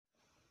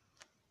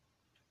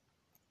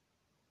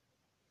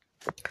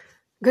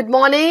Good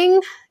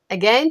morning.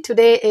 Again,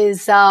 today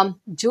is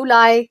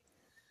July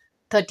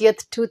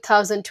 30th,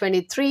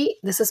 2023.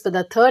 This is for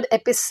the third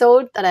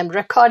episode that I'm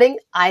recording.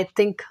 I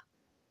think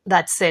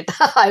that's it.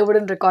 I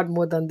wouldn't record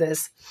more than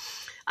this.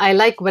 I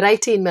like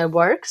variety in my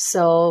work,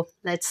 so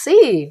let's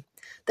see.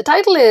 The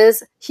title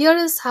is Here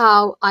is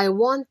How I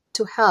Want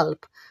to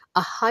Help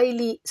a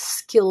Highly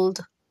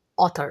Skilled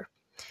Author.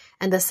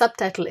 And the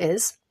subtitle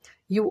is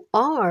You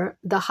Are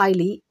the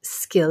Highly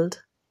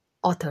Skilled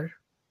Author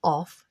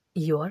of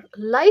Your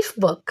Life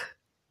Book.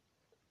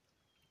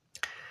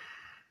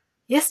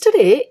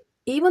 Yesterday,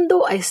 even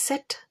though I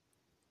set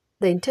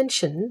the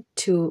intention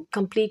to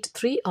complete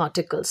 3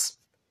 articles,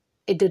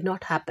 it did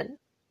not happen.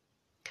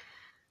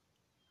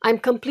 I'm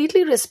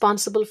completely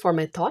responsible for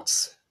my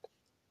thoughts,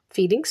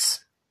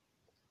 feelings,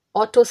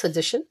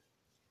 auto-suggestion,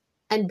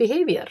 and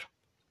behavior.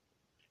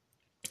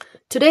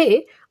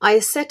 Today, I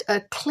set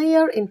a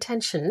clear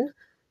intention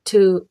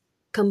to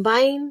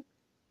combine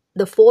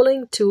the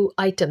following 2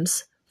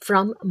 items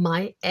from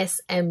my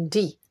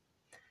SMD.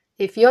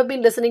 If you have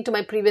been listening to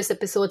my previous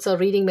episodes or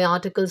reading my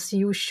articles,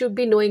 you should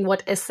be knowing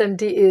what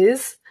SMD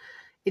is.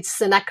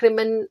 It's an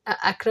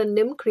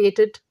acronym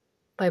created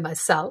by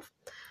myself.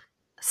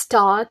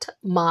 Start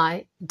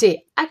my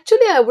day.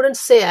 Actually, I wouldn't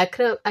say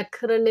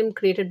acronym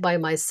created by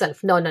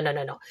myself. No.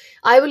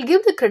 I will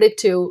give the credit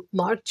to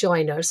Mark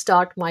Joyner,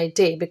 Start My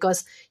Day,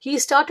 because he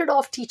started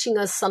off teaching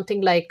us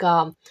something like,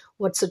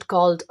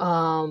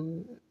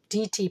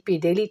 DTP,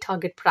 Daily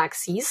Target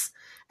Praxis,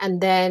 and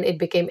then it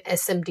became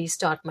SMD,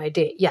 Start My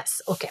Day.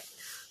 Yes, okay.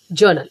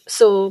 Journal.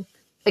 So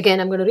again,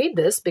 I'm going to read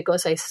this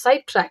because I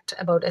sidetracked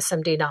about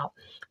SMD now.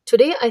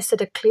 Today, I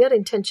set a clear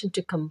intention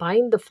to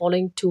combine the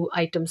following 2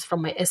 items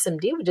from my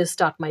SMD, which is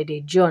Start My Day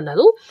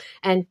journal,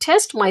 and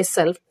test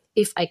myself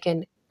if I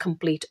can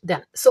complete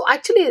them. So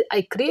actually,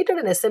 I created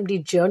an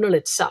SMD journal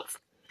itself.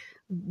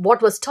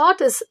 What was taught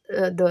is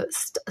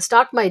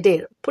Start My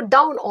Day. Put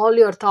down all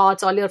your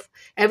thoughts,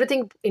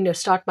 everything in your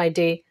Start My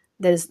Day.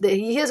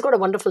 He has got a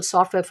wonderful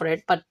software for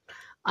it, but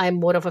I'm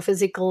more of a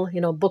physical,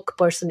 book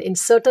person. In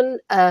certain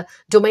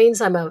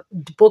domains, I'm a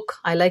book.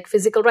 I like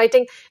physical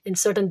writing. In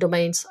certain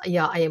domains,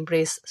 I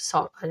embrace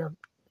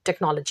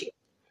technology,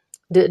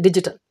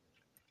 digital.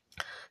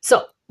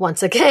 So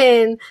once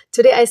again,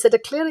 today I set a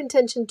clear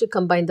intention to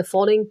combine the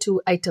following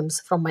 2 items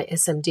from my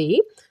SMD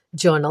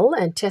journal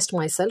and test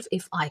myself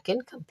if I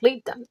can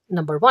complete them.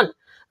 Number 1,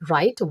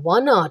 write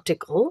 1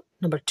 article.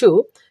 Number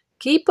 2,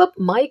 keep up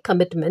my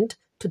commitment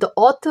to the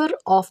author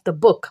of the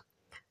book,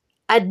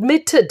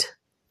 admitted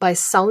by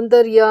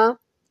Soundarya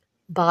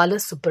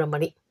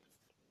Balasubramani.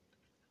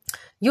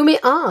 You may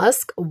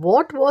ask,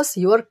 what was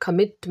your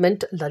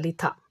commitment,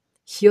 Lalita?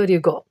 Here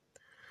you go.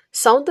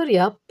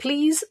 Soundarya,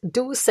 please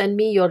do send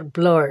me your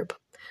blurb.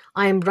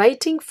 I am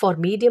writing for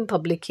Medium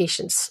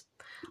Publications.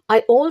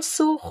 I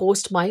also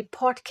host my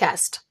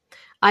podcast.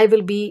 I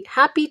will be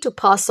happy to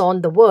pass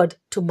on the word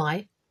to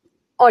my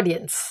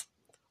audience.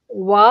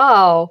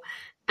 Wow!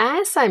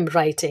 As I'm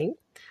writing,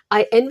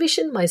 I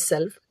envision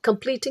myself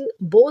completing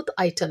both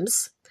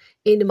items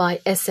in my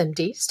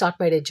SMD, Start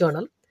My Day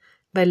journal,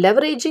 by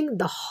leveraging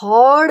the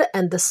hard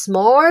and the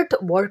smart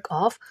work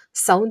of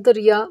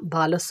Soundarya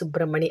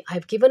Balasubramani.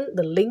 I've given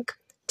the link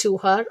to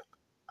her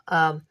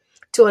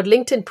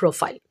LinkedIn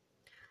profile.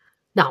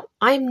 Now,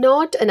 I'm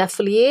not an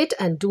affiliate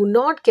and do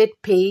not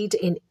get paid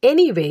in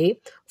any way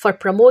for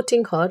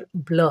promoting her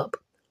blurb.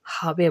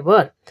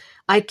 However,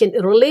 I can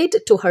relate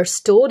to her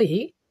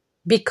story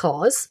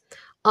because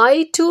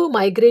I too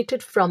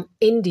migrated from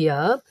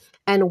India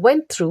and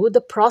went through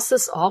the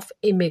process of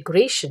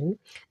immigration,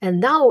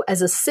 and now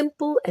as a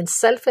simple and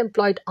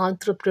self-employed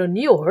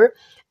entrepreneur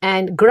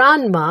and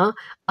grandma,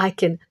 I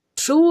can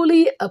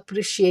truly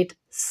appreciate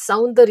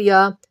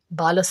Soundarya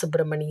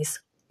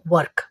Balasubramani's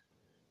work.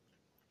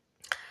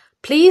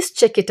 Please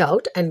check it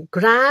out and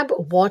grab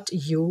what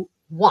you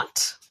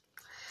want.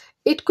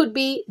 It could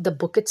be the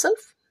book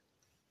itself,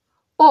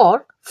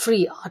 or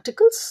free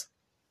articles,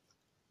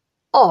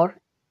 or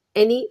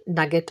any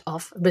nugget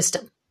of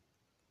wisdom.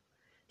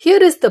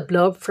 Here is the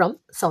blurb from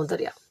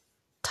Soundarya.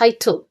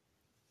 Title.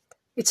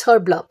 It's her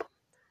blurb.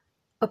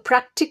 A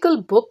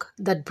practical book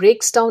that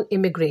breaks down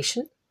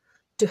immigration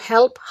to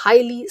help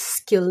highly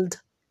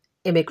skilled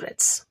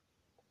immigrants.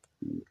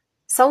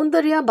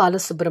 Soundarya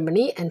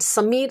Balasubramani and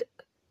Samir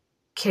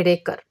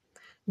Khedekar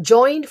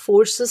joined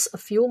forces a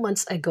few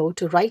months ago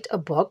to write a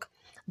book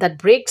that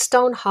breaks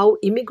down how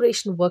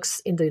immigration works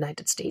in the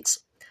United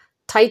States,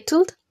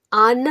 titled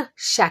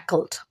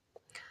Unshackled.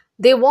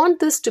 They want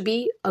this to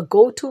be a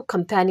go-to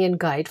companion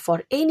guide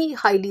for any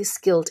highly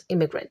skilled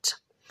immigrant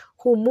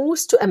who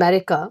moves to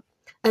America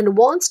and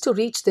wants to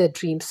reach their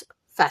dreams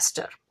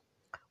faster.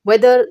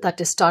 Whether that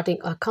is starting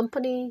a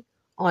company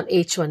on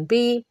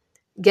H-1B,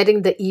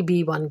 getting the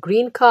EB-1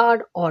 green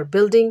card, or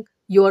building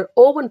your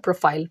own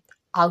profile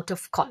out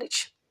of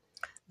college.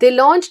 They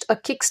launched a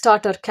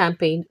Kickstarter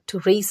campaign to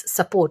raise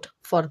support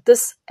for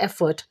this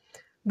effort,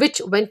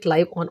 which went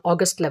live on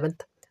August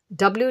 11th.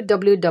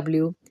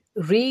 www.readyou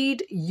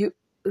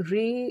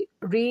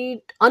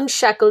read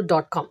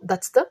unshackled.com.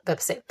 That's the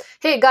website.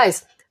 Hey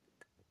guys,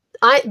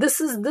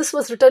 this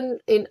was written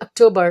in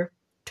October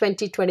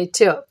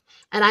 2022,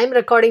 and I'm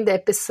recording the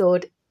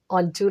episode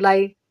on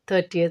July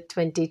 30th,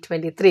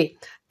 2023.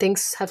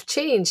 Things have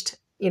changed.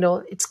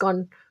 It's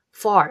gone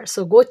far.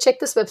 So go check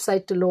this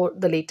website to know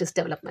the latest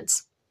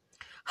developments.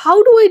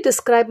 How do I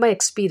describe my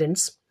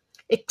experience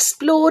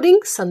exploring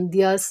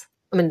Soundarya's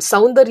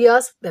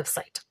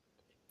website?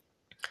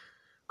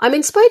 I'm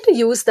inspired to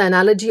use the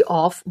analogy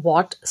of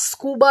what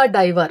scuba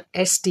diver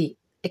SD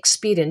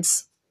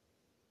experience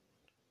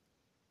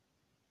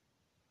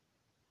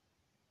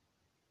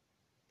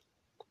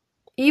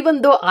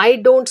even though I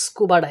don't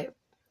scuba dive.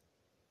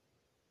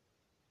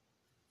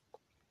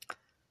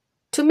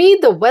 To me,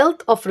 the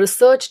wealth of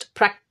researched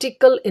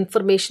practical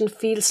information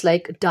feels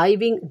like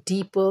diving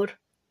deeper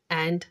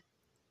and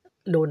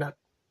loner.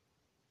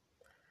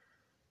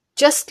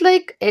 Just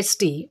like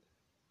SD,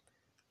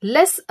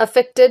 less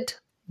affected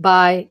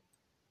by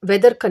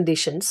weather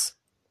conditions,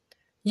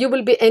 you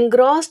will be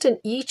engrossed in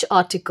each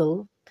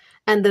article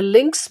and the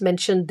links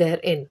mentioned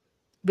therein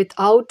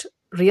without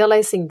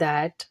realizing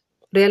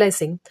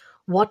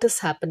what is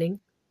happening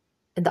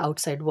in the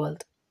outside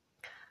world.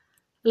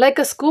 Like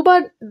a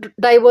scuba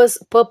diver's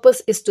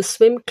purpose is to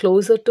swim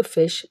closer to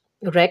fish,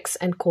 wrecks,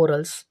 and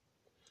corals,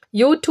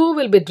 you too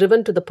will be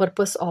driven to the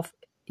purpose of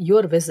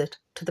your visit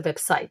to the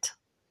website.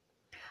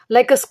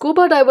 Like a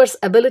scuba diver's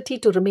ability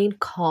to remain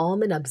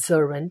calm and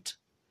observant,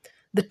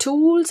 the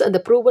tools and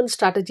the proven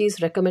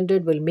strategies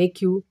recommended will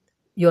make you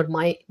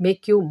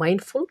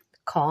mindful,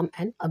 calm,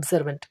 and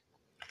observant.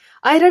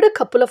 I read a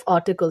couple of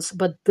articles,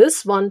 but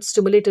this one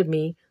stimulated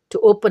me to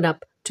open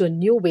up to a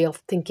new way of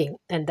thinking.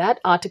 And that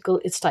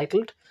article is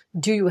titled,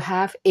 Do You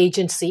Have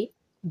Agency?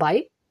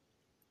 By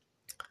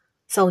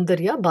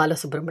Soundarya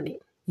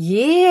Balasubramani.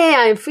 Yeah,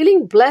 I'm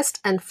feeling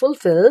blessed and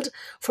fulfilled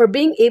for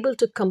being able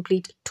to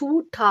complete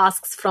 2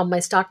 tasks from my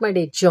Start My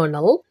Day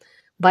journal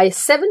by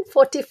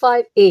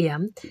 7:45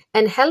 a.m.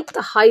 and help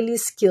the highly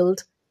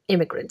skilled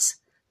immigrants.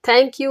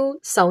 Thank you,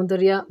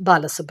 Soundarya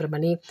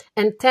Balasubramani,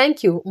 and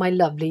thank you, my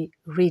lovely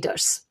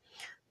readers.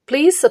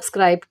 Please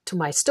subscribe to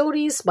my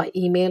stories by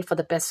email for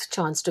the best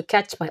chance to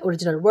catch my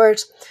original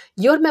words.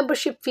 Your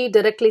membership fee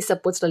directly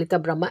supports Lalita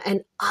Brahma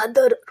and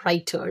other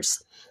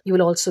writers. You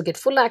will also get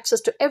full access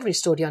to every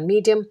story on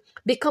Medium.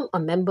 Become a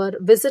member.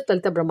 Visit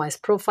Lalita Brahma's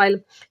profile.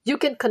 You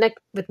can connect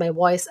with my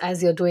voice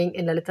as you're doing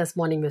in Lalita's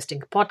Morning Wisdom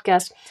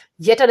podcast.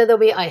 Yet another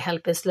way I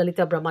help is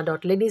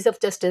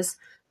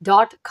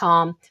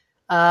lalitabrahma.ladiesofjustice.com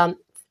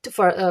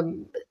for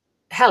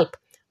help.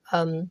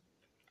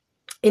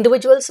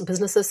 Individuals,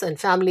 businesses, and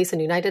families in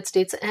the United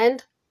States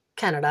and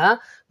Canada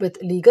with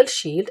Legal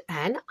Shield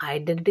and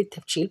Identity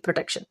Theft Shield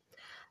protection.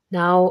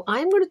 Now,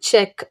 I'm going to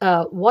check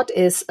what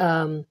is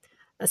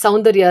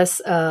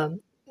Soundarya's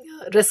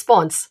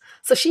response.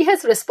 So she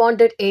has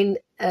responded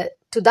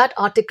to that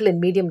article in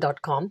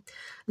medium.com.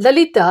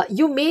 Lalita,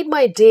 you made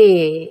my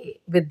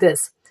day with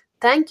this.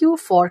 Thank you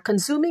for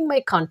consuming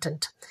my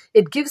content.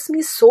 It gives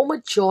me so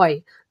much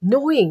joy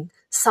knowing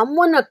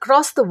someone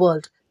across the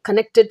world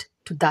connected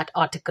to that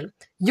article.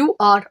 You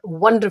are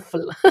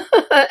wonderful.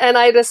 And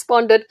I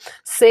responded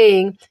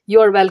saying,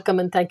 you're welcome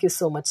and thank you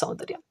so much,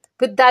 Soundarya.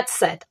 With that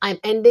said, I'm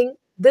ending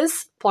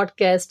this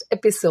podcast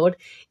episode.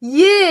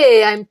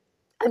 Yay!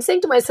 I'm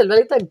saying to myself,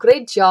 Lalita,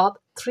 great job.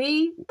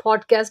 3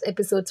 podcast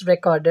episodes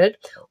recorded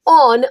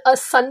on a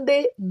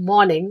Sunday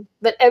morning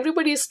when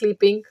everybody is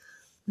sleeping,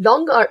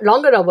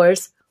 longer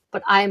hours,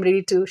 but I am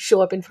ready to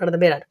show up in front of the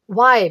mirror.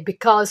 Why?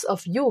 Because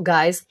of you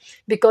guys,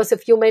 because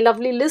of you, my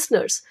lovely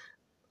listeners,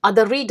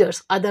 other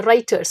readers, other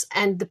writers,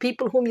 and the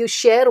people whom you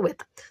share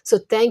with. So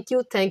thank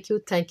you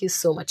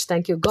so much.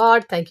 Thank you,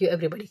 God. Thank you,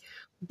 everybody.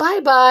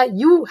 Bye-bye.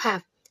 You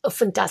have a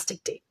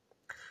fantastic day.